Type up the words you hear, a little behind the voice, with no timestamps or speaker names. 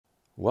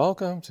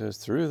Welcome to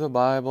Through the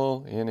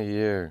Bible in a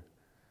Year,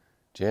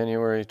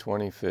 January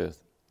 25th.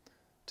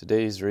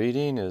 Today's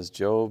reading is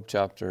Job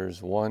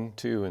chapters 1,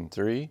 2, and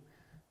 3,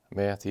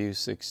 Matthew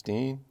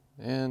 16,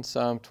 and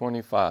Psalm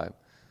 25.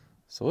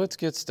 So let's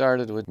get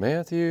started with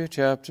Matthew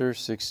chapter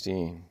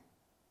 16.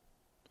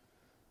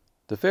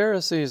 The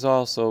Pharisees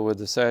also with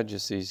the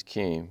Sadducees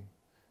came,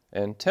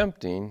 and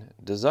tempting,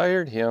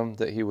 desired him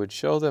that he would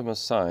show them a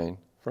sign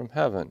from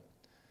heaven.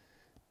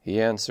 He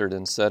answered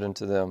and said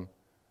unto them,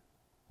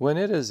 When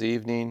it is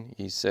evening,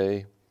 ye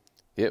say,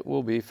 It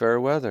will be fair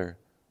weather,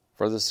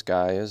 for the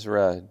sky is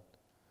red.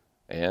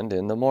 And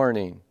in the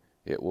morning,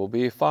 It will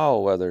be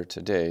foul weather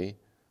today,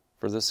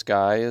 for the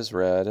sky is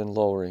red and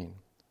lowering.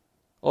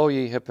 O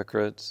ye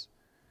hypocrites,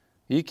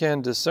 ye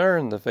can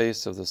discern the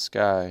face of the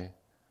sky,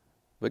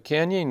 but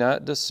can ye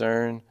not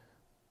discern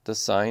the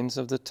signs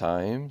of the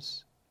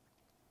times?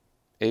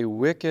 A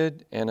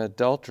wicked and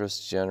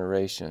adulterous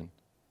generation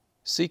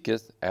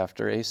seeketh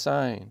after a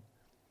sign,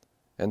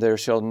 and there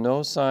shall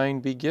no sign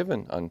be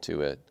given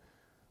unto it,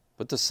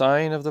 but the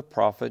sign of the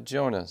prophet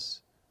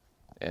Jonas.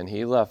 And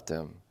he left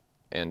them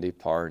and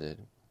departed.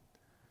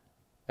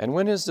 And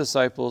when his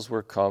disciples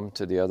were come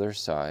to the other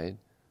side,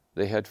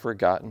 they had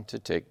forgotten to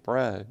take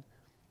bread.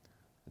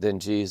 Then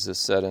Jesus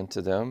said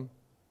unto them,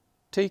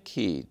 Take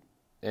heed,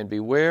 and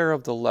beware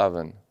of the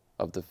leaven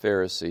of the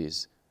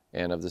Pharisees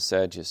and of the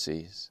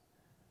Sadducees.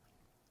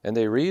 And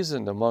they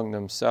reasoned among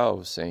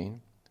themselves,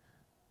 saying,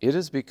 It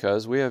is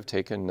because we have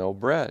taken no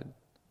bread.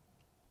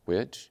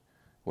 Which,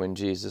 when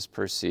Jesus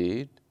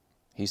perceived,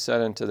 he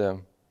said unto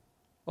them,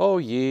 O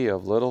ye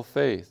of little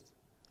faith,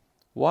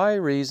 why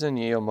reason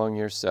ye among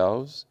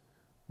yourselves,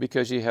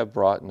 because ye have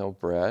brought no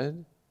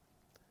bread?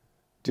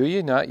 Do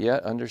ye not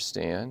yet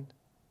understand,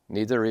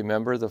 neither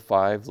remember the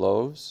 5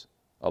 loaves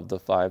of the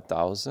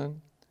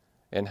 5,000,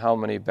 and how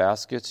many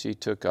baskets ye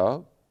took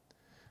up?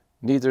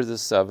 Neither the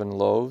 7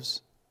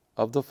 loaves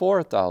of the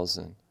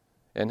 4,000,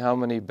 and how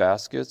many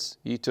baskets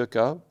ye took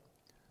up?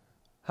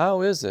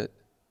 How is it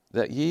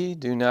that ye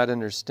do not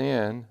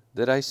understand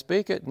that I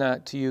spake it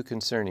not to you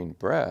concerning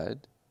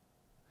bread,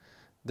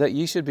 that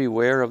ye should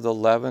beware of the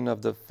leaven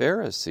of the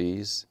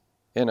Pharisees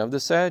and of the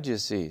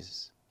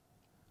Sadducees?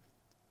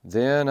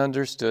 Then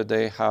understood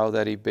they how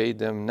that he bade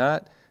them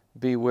not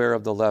beware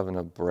of the leaven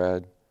of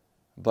bread,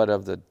 but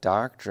of the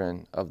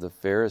doctrine of the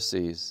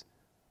Pharisees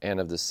and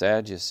of the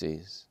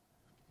Sadducees.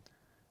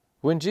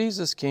 When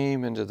Jesus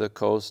came into the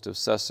coast of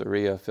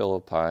Caesarea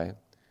Philippi,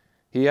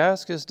 he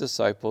asked his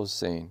disciples,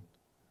 saying,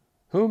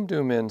 Whom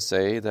do men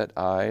say that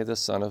I, the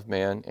Son of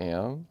Man,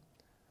 am?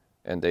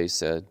 And they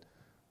said,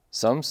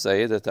 Some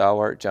say that thou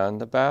art John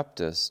the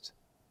Baptist,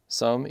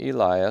 some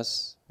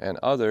Elias, and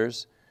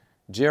others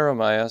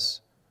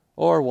Jeremias,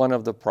 or one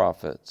of the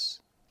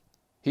prophets.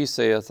 He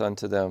saith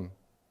unto them,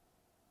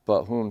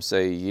 But whom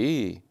say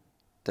ye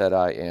that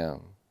I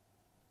am?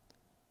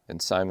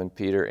 And Simon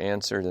Peter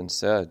answered and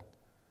said,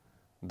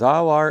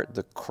 Thou art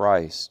the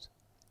Christ,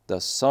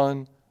 the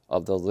Son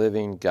of the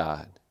living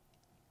God.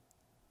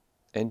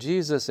 And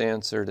Jesus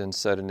answered and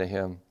said unto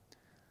him,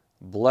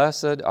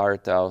 Blessed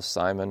art thou,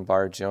 Simon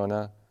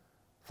Bar-Jonah,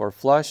 for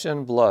flesh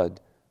and blood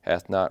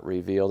hath not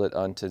revealed it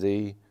unto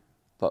thee,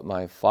 but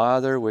my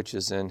Father which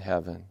is in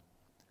heaven.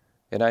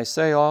 And I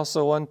say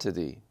also unto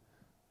thee,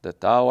 that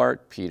thou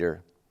art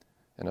Peter,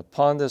 and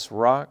upon this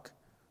rock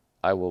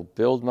I will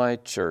build my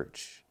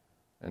church,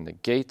 and the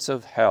gates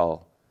of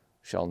hell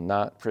shall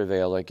not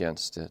prevail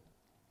against it.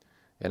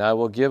 And I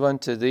will give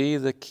unto thee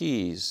the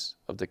keys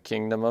of the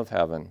kingdom of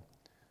heaven,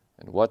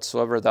 and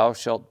whatsoever thou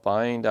shalt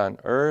bind on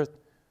earth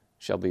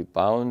shall be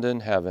bound in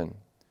heaven,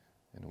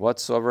 and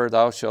whatsoever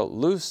thou shalt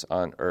loose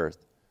on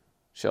earth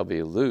shall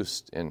be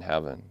loosed in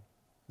heaven.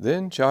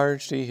 Then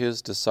charged he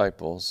his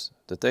disciples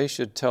that they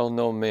should tell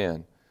no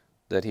man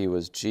that he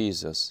was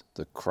Jesus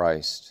the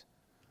Christ.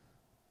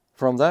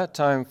 From that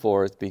time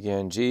forth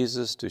began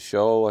Jesus to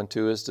show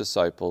unto his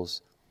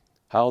disciples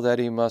how that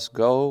he must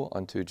go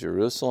unto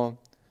Jerusalem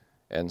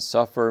and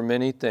suffer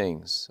many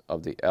things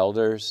of the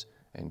elders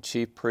and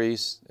chief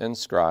priests and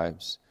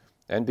scribes,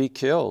 and be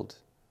killed,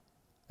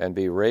 and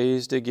be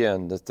raised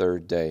again the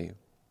 3rd day.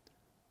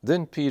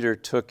 Then Peter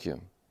took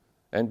him,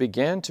 and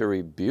began to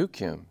rebuke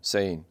him,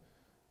 saying,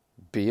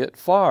 Be it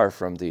far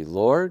from thee,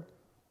 Lord,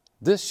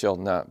 this shall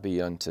not be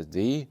unto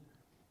thee.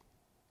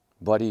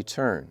 But he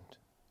turned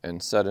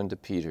and said unto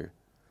Peter,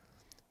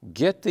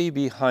 Get thee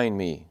behind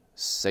me,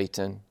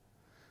 Satan.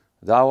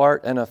 Thou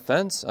art an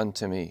offense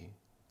unto me,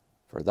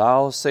 for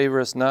thou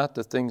savorest not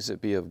the things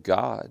that be of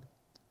God,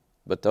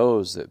 but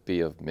those that be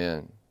of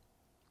men.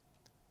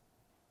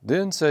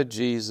 Then said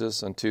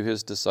Jesus unto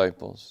his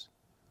disciples,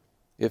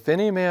 If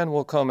any man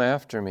will come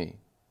after me,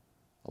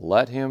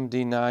 let him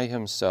deny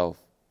himself,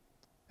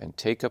 and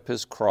take up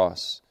his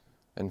cross,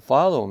 and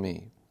follow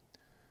me.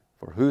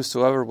 For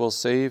whosoever will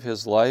save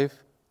his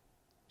life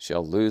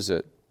shall lose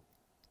it,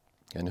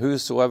 and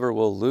whosoever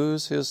will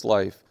lose his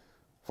life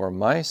for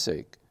my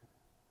sake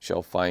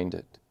shall find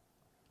it.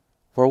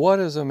 For what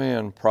is a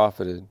man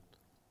profited,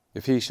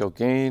 if he shall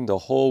gain the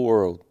whole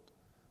world,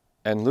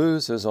 and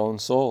lose his own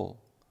soul?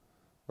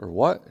 Or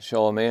what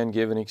shall a man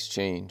give in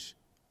exchange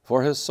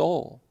for his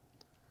soul?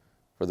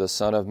 For the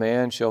Son of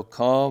Man shall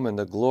come in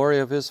the glory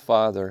of his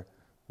Father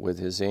with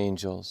his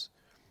angels,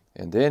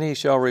 and then he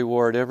shall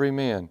reward every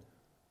man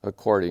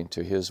according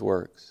to his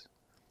works.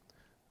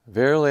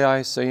 Verily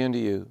I say unto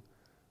you,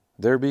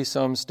 there be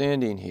some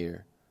standing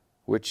here,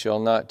 which shall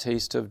not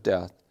taste of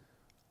death,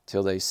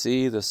 till they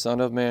see the Son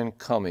of Man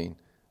coming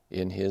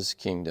in his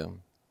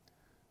kingdom.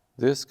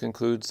 This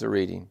concludes the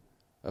reading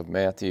of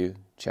Matthew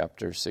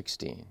chapter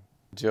 16.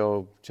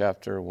 Job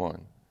chapter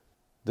 1.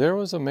 There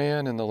was a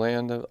man in the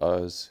land of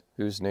Uz,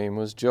 whose name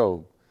was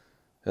Job,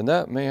 and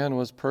that man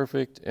was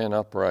perfect and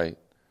upright,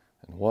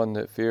 and one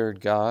that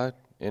feared God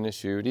and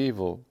eschewed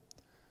evil.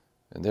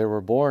 And there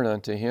were born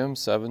unto him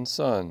 7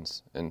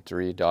 sons and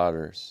 3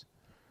 daughters.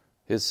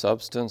 His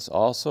substance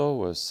also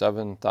was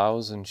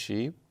 7,000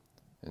 sheep,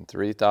 and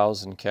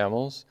 3,000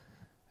 camels,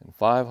 and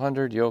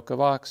 500 yoke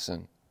of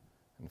oxen,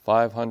 and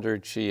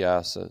 500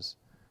 she-asses,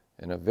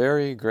 and a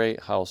very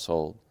great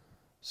household,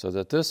 so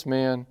that this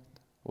man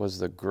was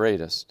the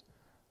greatest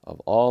of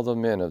all the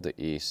men of the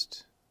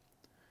east.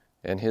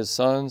 And his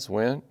sons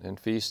went and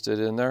feasted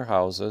in their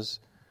houses,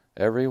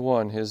 every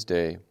one his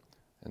day,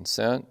 and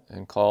sent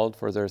and called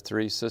for their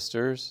 3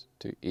 sisters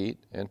to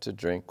eat and to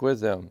drink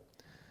with them.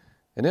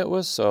 And it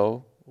was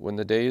so, when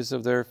the days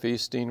of their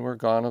feasting were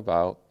gone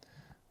about,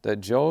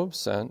 that Job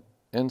sent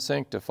and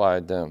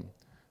sanctified them,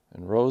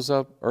 and rose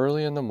up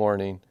early in the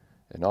morning,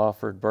 and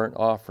offered burnt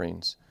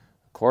offerings,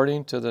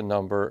 according to the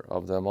number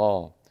of them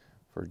all.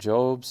 For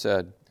Job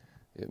said,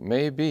 It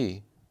may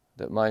be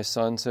that my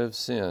sons have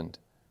sinned,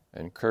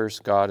 and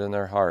cursed God in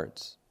their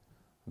hearts.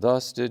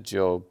 Thus did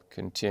Job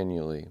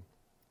continually.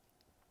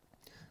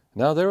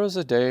 Now there was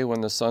a day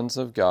when the sons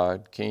of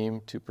God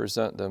came to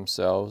present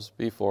themselves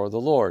before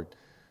the Lord,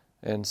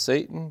 and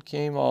Satan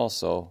came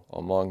also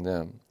among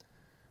them.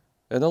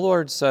 And the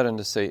Lord said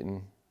unto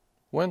Satan,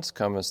 Whence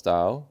comest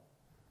thou?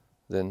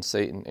 Then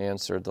Satan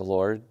answered the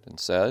Lord, and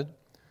said,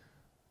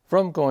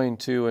 From going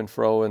to and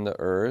fro in the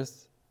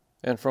earth,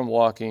 and from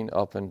walking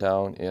up and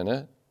down in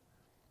it.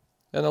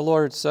 And the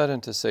Lord said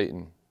unto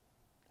Satan,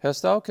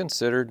 Hast thou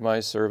considered my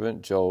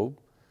servant Job,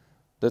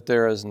 that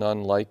there is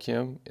none like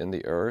him in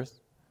the earth,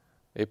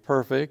 a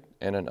perfect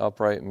and an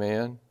upright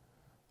man,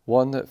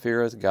 one that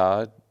feareth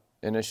God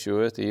and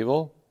escheweth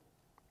evil?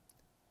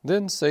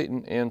 Then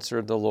Satan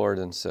answered the Lord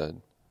and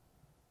said,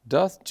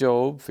 Doth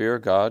Job fear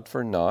God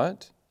for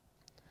naught?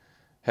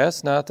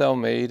 Hast not thou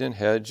made an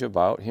hedge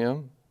about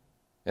him,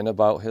 and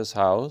about his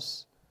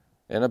house,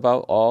 and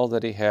about all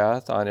that he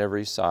hath on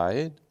every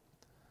side?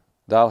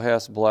 Thou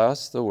hast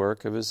blessed the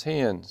work of his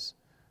hands,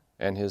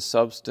 and his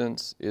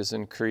substance is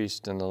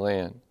increased in the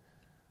land.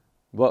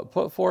 But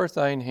put forth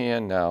thine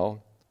hand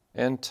now,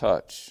 and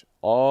touch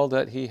all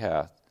that he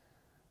hath,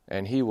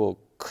 and he will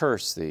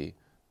curse thee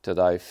to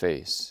thy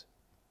face.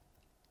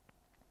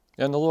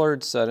 And the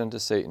Lord said unto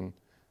Satan,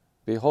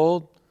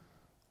 Behold,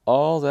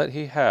 all that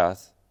he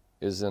hath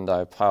is in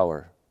thy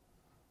power.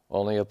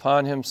 Only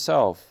upon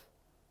himself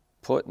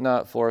put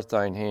not forth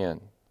thine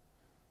hand.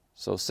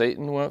 So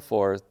Satan went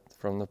forth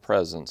from the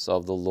presence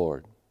of the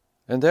Lord.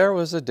 And there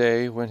was a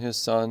day when his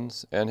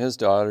sons and his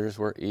daughters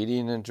were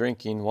eating and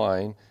drinking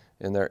wine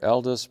in their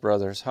eldest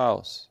brother's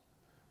house.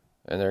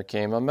 And there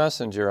came a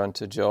messenger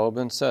unto Job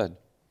and said,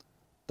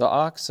 The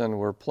oxen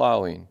were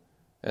plowing,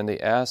 and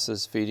the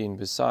asses feeding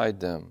beside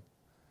them.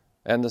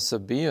 And the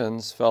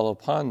Sabaeans fell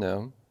upon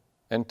them,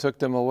 and took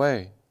them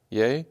away.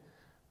 Yea,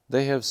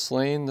 they have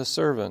slain the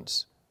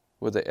servants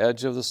with the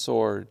edge of the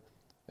sword,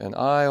 and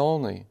I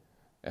only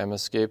am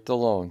escaped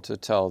alone to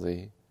tell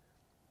thee.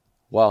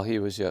 While he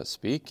was yet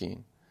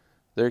speaking,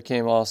 there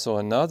came also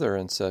another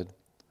and said,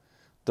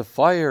 The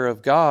fire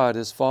of God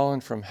is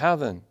fallen from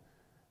heaven,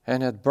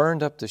 and hath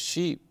burned up the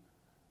sheep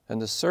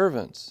and the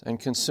servants, and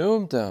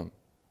consumed them.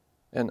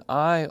 And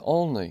I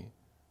only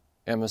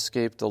am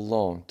escaped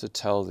alone to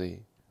tell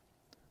thee.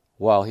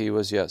 While he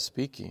was yet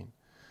speaking,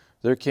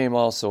 there came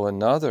also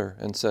another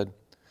and said,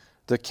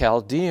 The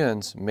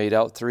Chaldeans made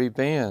out 3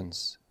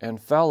 bands,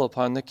 and fell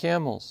upon the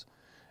camels,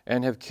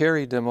 and have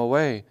carried them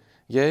away,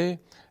 yea,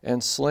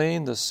 and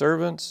slain the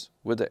servants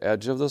with the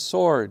edge of the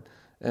sword,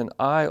 and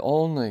I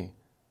only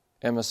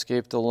am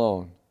escaped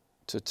alone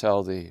to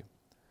tell thee.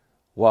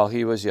 While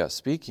he was yet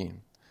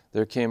speaking,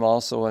 there came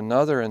also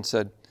another and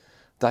said,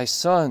 Thy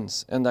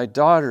sons and thy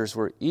daughters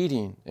were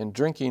eating and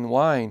drinking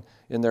wine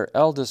in their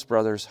eldest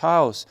brother's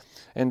house,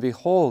 and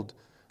behold,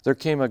 there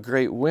came a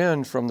great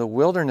wind from the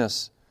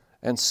wilderness,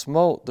 and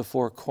smote the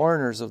 4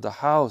 corners of the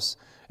house,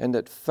 and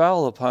it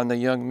fell upon the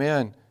young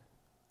men,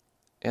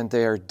 and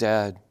they are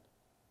dead.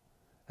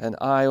 And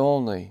I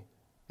only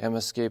am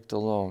escaped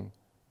alone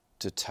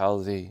to tell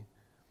thee.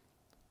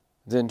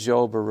 Then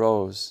Job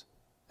arose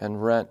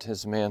and rent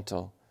his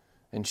mantle,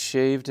 and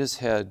shaved his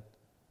head,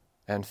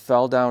 and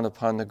fell down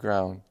upon the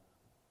ground,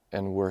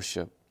 and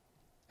worshipped,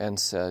 and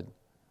said,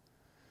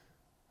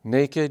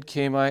 Naked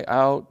came I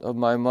out of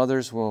my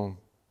mother's womb,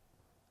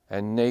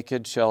 and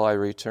naked shall I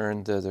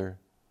return thither.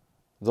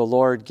 The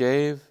Lord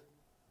gave,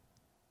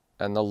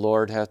 and the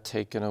Lord hath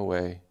taken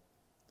away.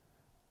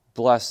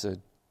 Blessed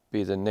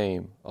be the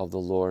name of the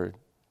Lord.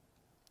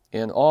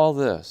 In all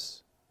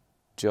this,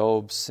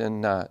 Job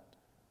sinned not,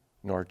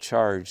 nor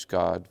charged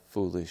God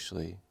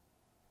foolishly.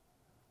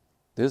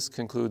 This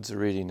concludes the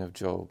reading of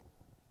Job,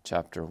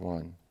 chapter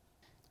 1.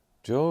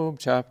 Job,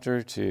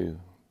 chapter 2.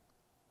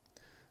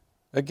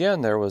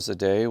 Again there was a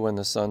day when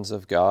the sons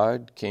of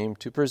God came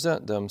to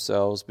present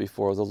themselves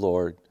before the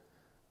Lord,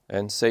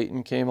 and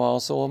Satan came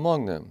also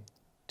among them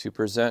to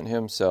present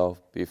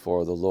himself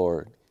before the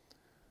Lord.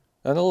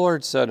 And the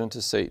Lord said unto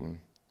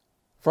Satan,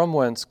 From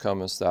whence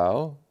comest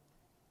thou?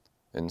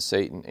 And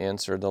Satan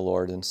answered the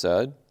Lord and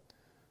said,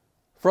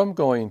 From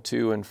going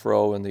to and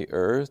fro in the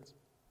earth,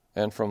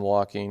 and from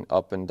walking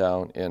up and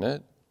down in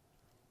it.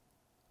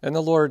 And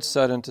the Lord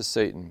said unto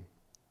Satan,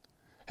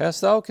 Hast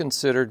thou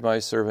considered my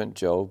servant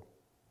Job,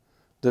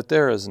 that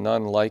there is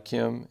none like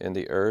him in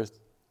the earth,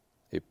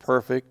 a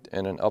perfect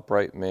and an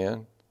upright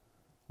man,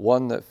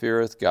 one that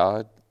feareth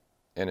God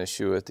and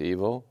escheweth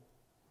evil?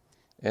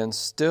 And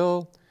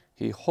still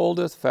he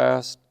holdeth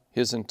fast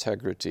his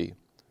integrity,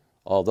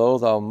 although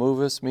thou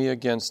movest me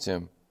against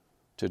him,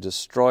 to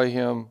destroy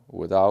him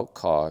without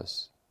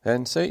cause.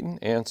 And Satan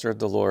answered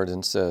the Lord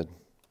and said,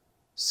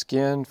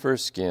 Skin for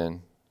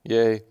skin,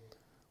 yea,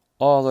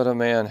 all that a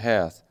man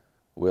hath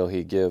will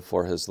he give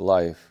for his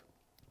life.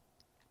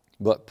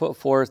 But put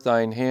forth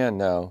thine hand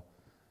now,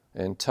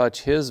 and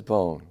touch his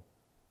bone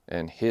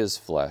and his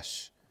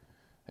flesh,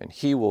 and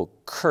he will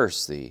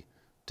curse thee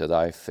to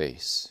thy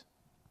face.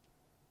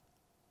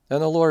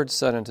 And the Lord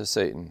said unto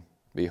Satan,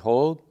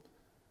 Behold,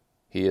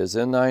 he is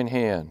in thine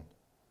hand,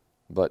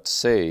 but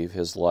save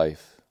his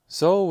life.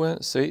 So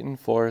went Satan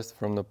forth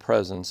from the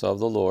presence of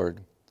the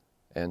Lord,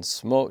 and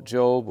smote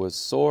Job with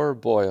sore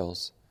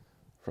boils,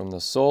 from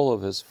the sole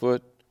of his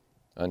foot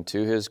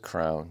unto his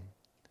crown.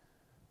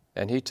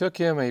 And he took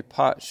him a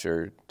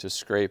potsherd to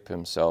scrape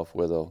himself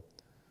withal,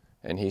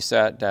 and he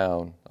sat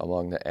down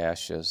among the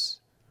ashes.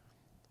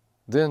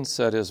 Then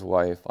said his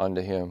wife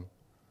unto him,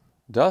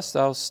 Dost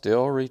thou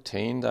still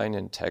retain thine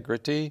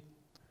integrity?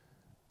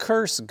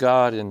 Curse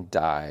God and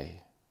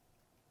die.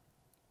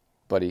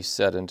 But he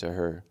said unto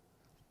her,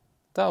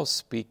 Thou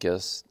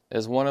speakest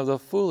as one of the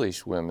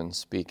foolish women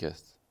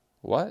speaketh.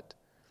 What?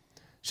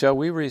 Shall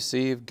we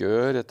receive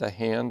good at the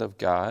hand of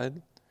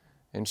God,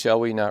 and shall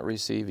we not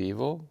receive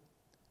evil?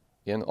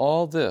 In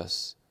all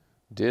this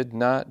did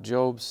not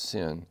Job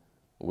sin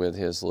with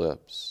his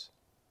lips.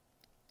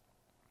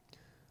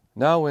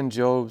 Now when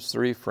Job's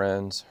 3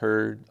 friends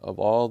heard of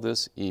all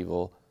this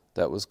evil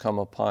that was come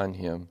upon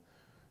him,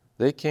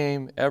 they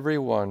came every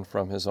one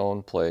from his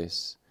own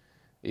place,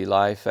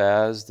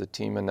 Eliphaz the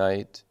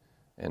Temanite,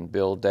 and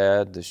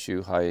Bildad the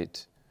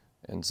Shuhite,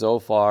 and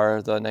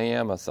Zophar the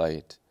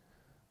Naamathite,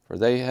 for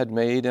they had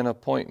made an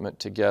appointment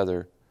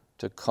together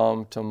to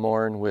come to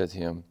mourn with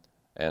him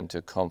and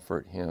to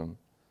comfort him.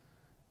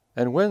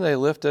 And when they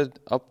lifted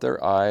up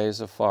their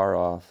eyes afar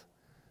off,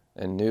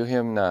 and knew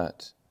him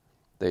not,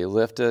 they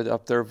lifted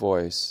up their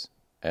voice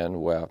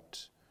and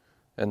wept.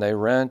 And they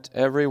rent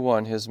every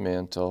one his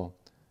mantle,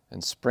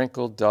 and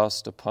sprinkled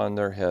dust upon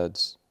their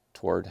heads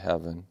toward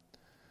heaven.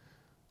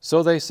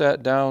 So they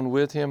sat down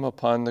with him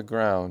upon the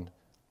ground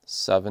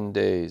 7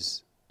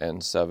 days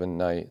and 7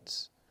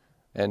 nights,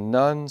 and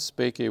none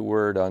spake a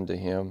word unto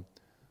him,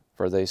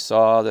 for they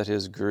saw that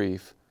his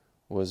grief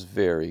was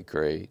very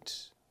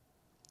great.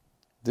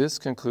 This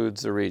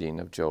concludes the reading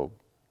of Job,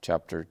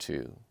 chapter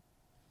 2.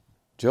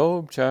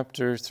 Job,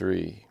 chapter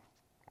 3.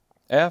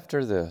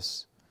 After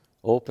this,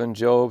 opened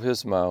Job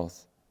his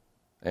mouth,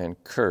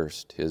 and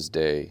cursed his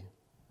day.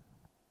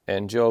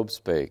 And Job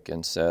spake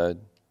and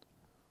said,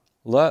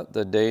 Let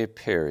the day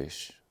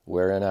perish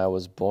wherein I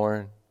was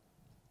born,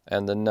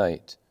 and the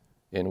night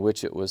in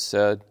which it was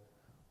said,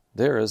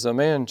 There is a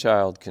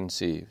man-child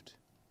conceived.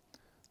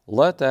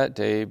 Let that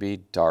day be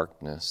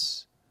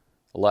darkness.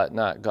 Let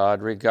not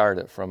God regard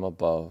it from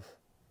above,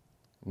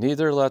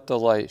 neither let the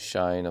light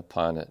shine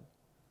upon it.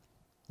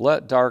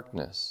 Let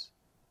darkness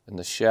and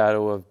the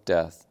shadow of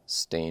death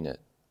stain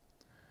it.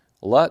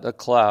 Let a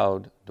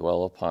cloud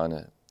dwell upon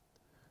it.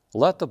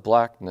 Let the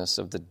blackness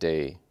of the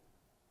day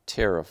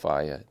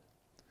terrify it.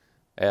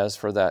 As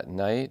for that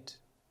night,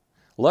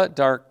 let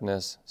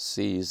darkness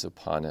seize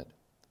upon it.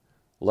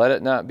 Let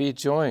it not be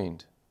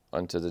joined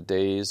unto the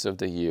days of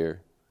the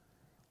year.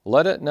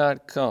 Let it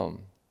not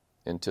come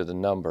into the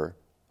number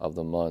of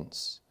the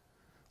months.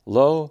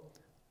 Lo,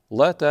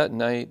 let that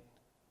night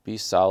be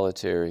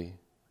solitary.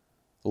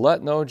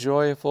 Let no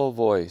joyful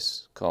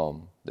voice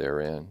come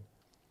therein.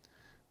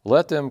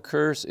 Let them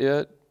curse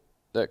it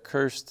that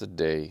curse the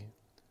day,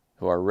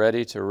 who are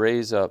ready to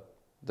raise up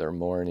their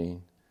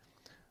mourning.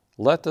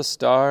 Let the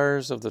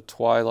stars of the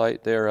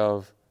twilight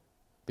thereof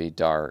be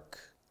dark.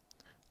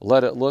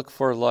 Let it look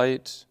for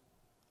light,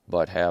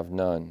 but have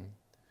none.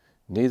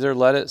 Neither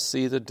let it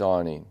see the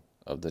dawning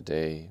of the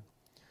day,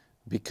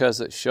 because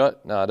it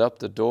shut not up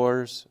the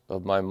doors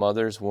of my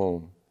mother's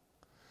womb,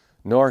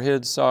 nor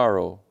hid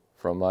sorrow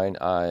from mine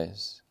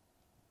eyes.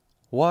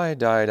 Why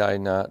died I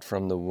not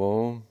from the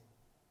womb?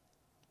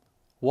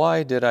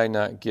 Why did I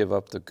not give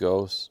up the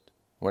ghost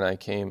when I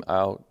came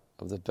out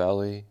of the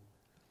belly?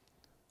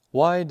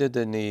 Why did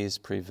the knees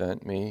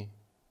prevent me?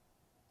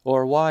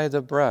 Or why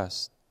the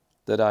breast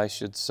that I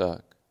should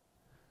suck?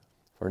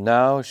 For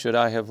now should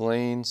I have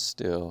lain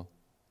still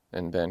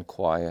and been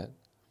quiet,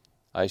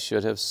 I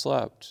should have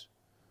slept.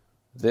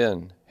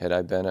 Then had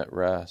I been at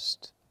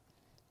rest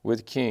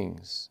with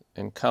kings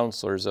and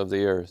counselors of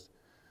the earth,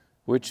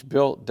 which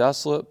built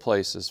desolate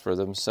places for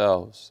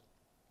themselves,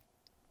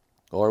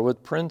 or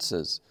with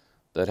princes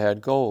that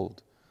had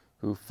gold,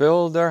 who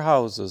filled their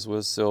houses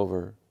with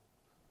silver.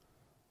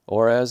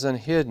 Or as an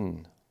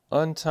hidden,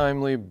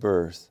 untimely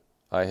birth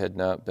I had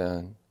not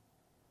been,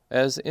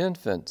 as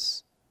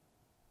infants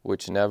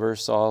which never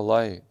saw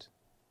light.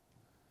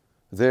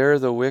 There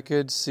the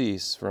wicked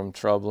cease from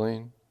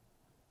troubling,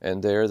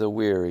 and there the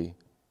weary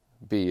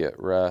be at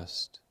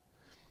rest.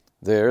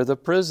 There the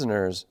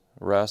prisoners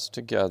rest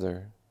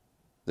together.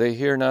 They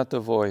hear not the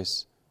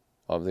voice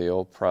of the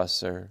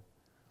oppressor.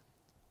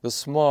 The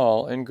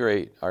small and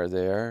great are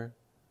there,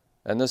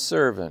 and the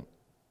servant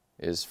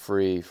is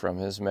free from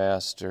his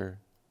master.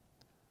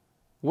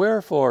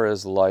 Wherefore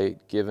is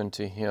light given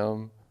to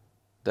him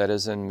that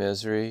is in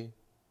misery,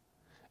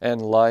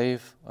 and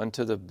life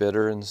unto the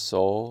bitter in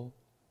soul,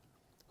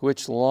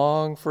 which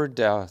long for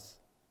death,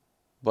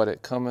 but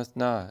it cometh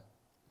not,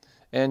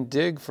 and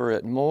dig for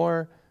it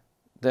more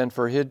than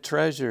for hid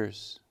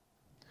treasures,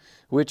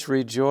 which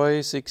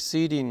rejoice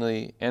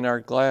exceedingly and are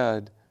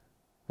glad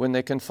when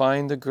they can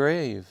find the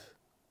grave?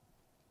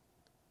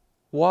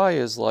 Why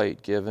is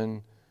light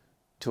given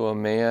to a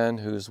man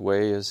whose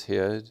way is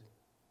hid,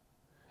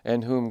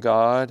 and whom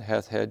God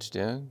hath hedged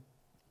in?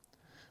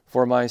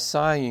 For my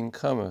sighing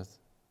cometh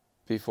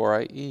before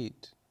I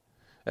eat,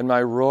 and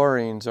my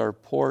roarings are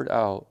poured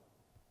out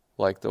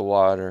like the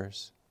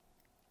waters.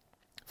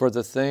 For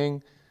the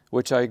thing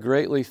which I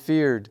greatly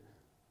feared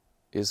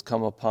is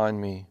come upon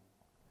me,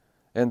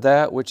 and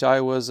that which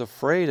I was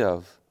afraid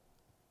of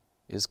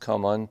is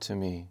come unto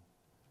me.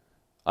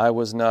 I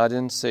was not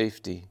in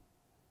safety,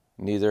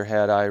 neither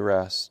had I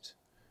rest,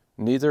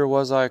 neither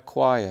was I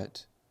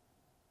quiet,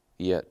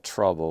 yet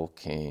trouble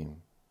came.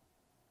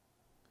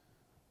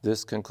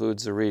 This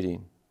concludes the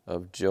reading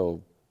of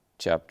Job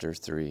chapter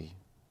 3.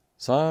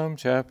 Psalm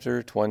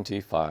chapter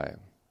 25.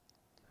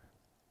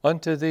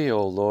 Unto thee,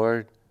 O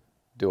Lord,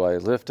 do I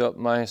lift up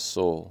my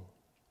soul.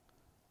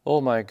 O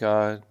my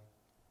God,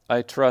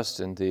 I trust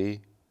in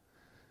thee.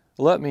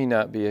 Let me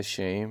not be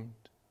ashamed.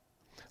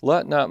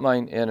 Let not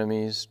mine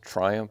enemies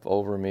triumph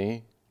over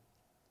me.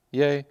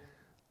 Yea,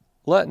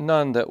 let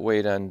none that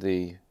wait on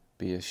thee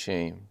be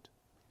ashamed.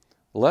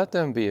 Let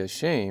them be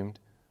ashamed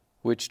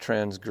which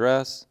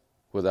transgress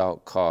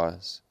without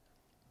cause.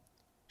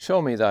 Show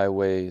me thy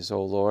ways,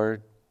 O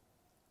Lord.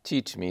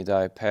 Teach me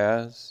thy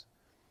paths.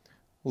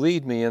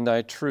 Lead me in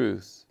thy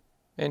truth,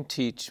 and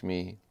teach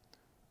me.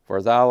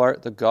 For thou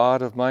art the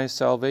God of my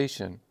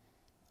salvation.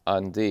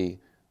 On thee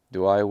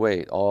do I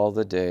wait all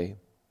the day.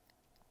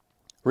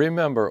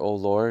 Remember, O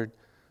Lord,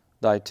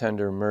 thy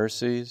tender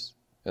mercies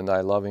and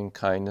thy loving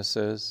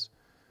kindnesses,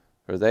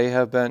 for they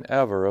have been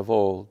ever of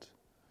old.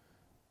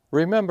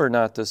 Remember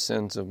not the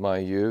sins of my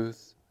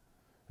youth,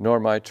 nor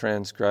my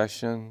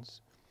transgressions.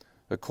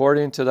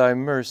 According to thy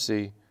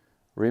mercy,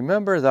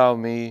 remember thou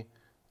me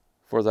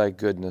for thy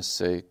goodness'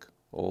 sake,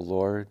 O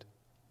Lord.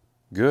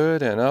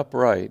 Good and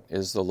upright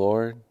is the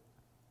Lord.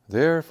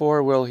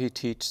 Therefore will he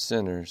teach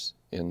sinners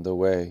in the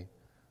way.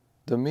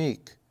 The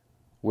meek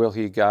will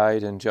he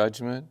guide in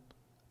judgment,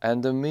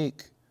 and the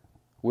meek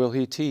will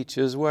he teach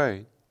his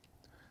way.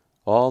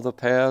 All the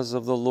paths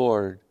of the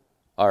Lord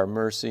are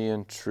mercy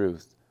and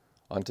truth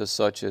unto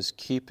such as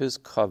keep his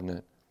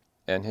covenant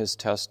and his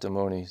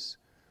testimonies.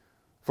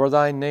 For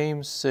thy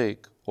name's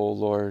sake, O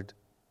Lord,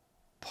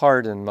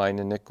 pardon mine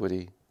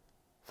iniquity,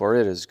 for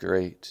it is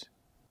great.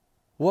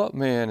 What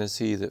man is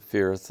he that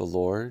feareth the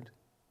Lord?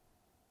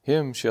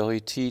 Him shall he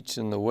teach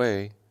in the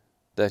way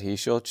that he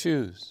shall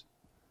choose.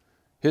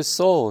 His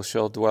soul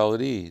shall dwell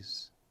at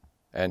ease,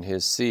 and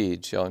his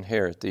seed shall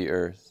inherit the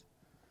earth.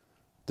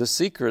 The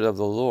secret of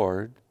the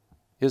Lord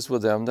is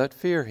with them that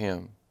fear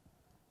him,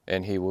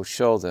 and he will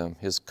show them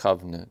his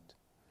covenant.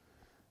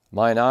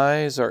 Mine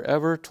eyes are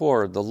ever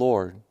toward the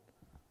Lord,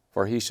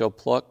 for he shall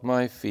pluck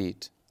my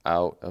feet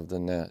out of the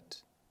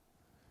net.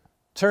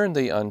 Turn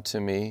thee unto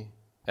me,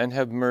 and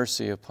have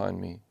mercy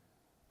upon me,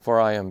 for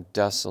I am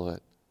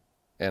desolate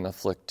and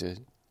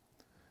afflicted.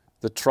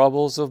 The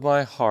troubles of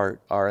my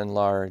heart are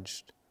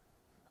enlarged.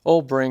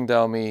 O bring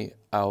thou me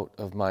out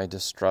of my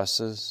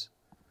distresses.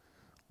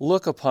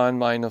 Look upon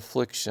mine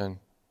affliction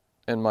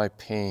and my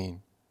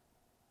pain,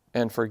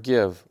 and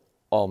forgive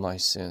all my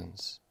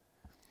sins.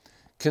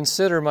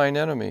 Consider mine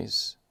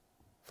enemies,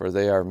 for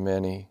they are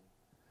many,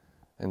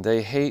 and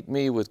they hate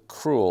me with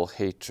cruel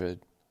hatred.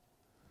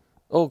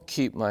 O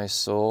keep my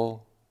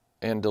soul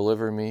and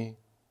deliver me.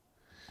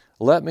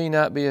 Let me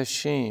not be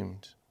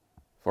ashamed,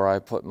 for I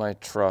put my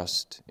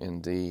trust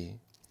in thee.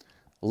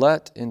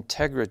 Let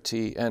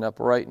integrity and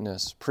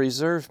uprightness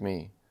preserve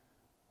me,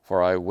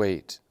 for I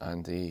wait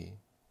on thee.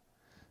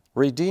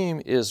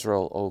 Redeem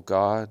Israel, O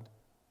God,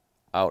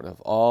 out of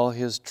all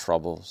his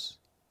troubles.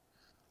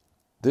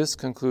 This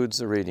concludes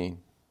the reading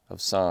of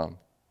Psalm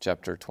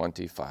chapter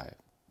 25.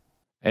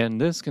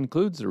 And this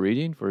concludes the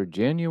reading for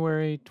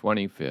January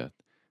 25th.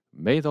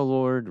 May the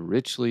Lord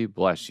richly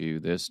bless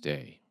you this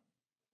day.